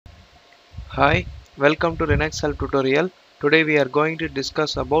Hi, welcome to Linux Help tutorial. Today we are going to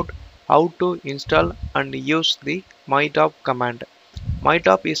discuss about how to install and use the Mytop command.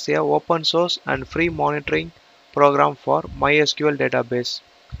 Mytop is a open source and free monitoring program for MySQL database.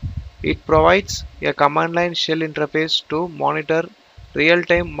 It provides a command line shell interface to monitor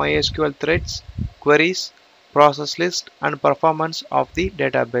real-time MySQL threads, queries, process list and performance of the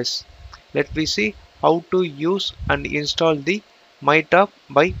database. Let me see how to use and install the Mytop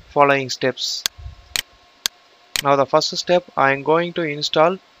by following steps. Now the first step, I am going to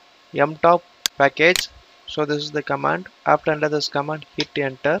install mtop package. So this is the command. After enter this command, hit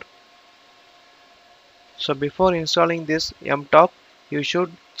enter. So before installing this mtop, you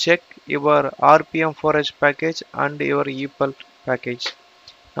should check your rpm4h package and your EPEL package.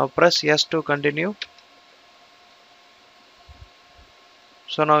 Now press yes to continue.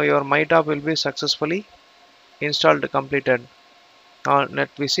 So now your Mytop will be successfully installed completed. Now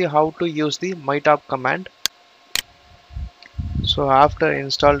let me see how to use the Mytop command. So after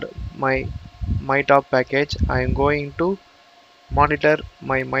installed my Mytop package, I am going to monitor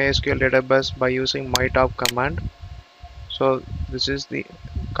my MySQL database by using mytop command. So this is the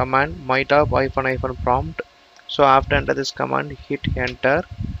command mytop -- prompt. So after enter this command, hit enter.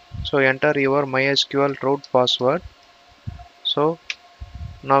 So enter your MySQL root password. So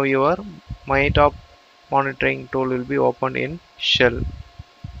now your mytop monitoring tool will be opened in shell.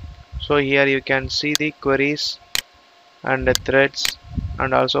 So here you can see the queries and the threads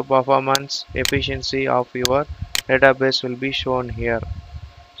and also performance efficiency of your database will be shown here.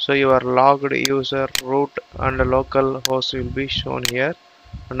 So your logged user root and local host will be shown here,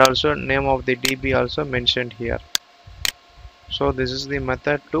 and also name of the DB also mentioned here. So this is the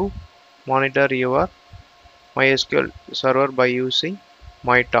method to monitor your MySQL server by using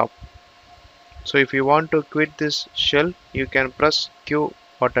Mytop. So if you want to quit this shell, you can press Q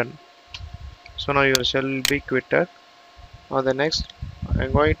button. So now your shell will be quitted. Now the next,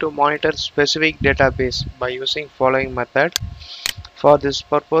 I'm going to monitor specific database by using following method. For this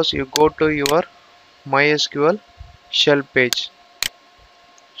purpose, you go to your MySQL shell page.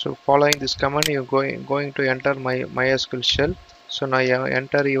 So following this command, you're going to enter my MySQL shell. So now you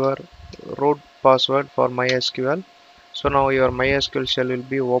enter your root password for MySQL. So now your MySQL shell will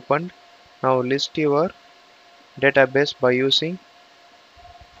be opened. Now list your database by using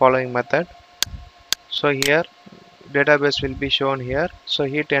following method. So here database will be shown here. So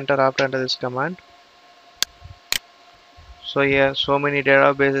hit enter after enter this command. So here so many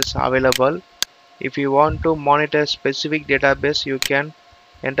databases available. If you want to monitor specific database, you can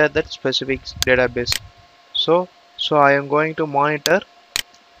enter that specific database. So I am going to monitor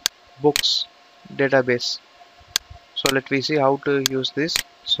books database. So let me see how to use this.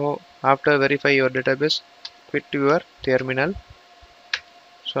 So after verify your database, quit your terminal.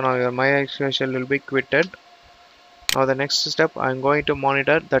 So now your MySQL shell will be quitted. Now the next step, I am going to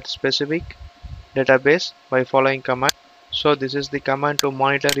monitor that specific database by following command. So this is the command to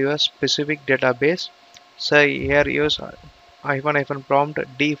monitor your specific database. So here use -- prompt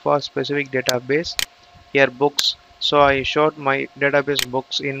D for specific database. Here books. So I showed my database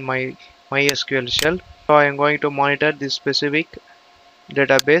books in my MySQL shell. So I am going to monitor this specific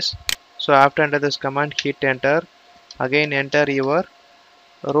database. So after enter this command, hit enter. Again enter your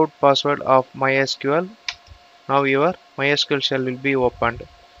root password of MySQL. Now your MySQL shell will be opened.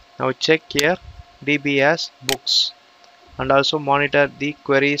 Now check here DB as books and also monitor the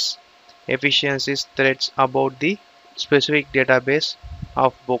queries, efficiencies, threads about the specific database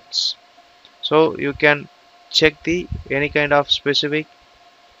of books. So you can check the any kind of specific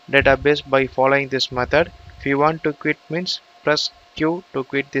database by following this method. If you want to quit means press Q to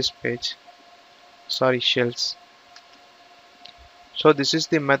quit this page. Sorry, shells. So this is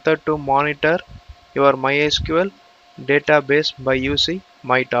the method to monitor your MySQL database by using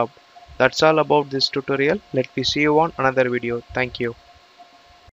Mytop. That's all about this tutorial. Let me see you on another video. Thank you.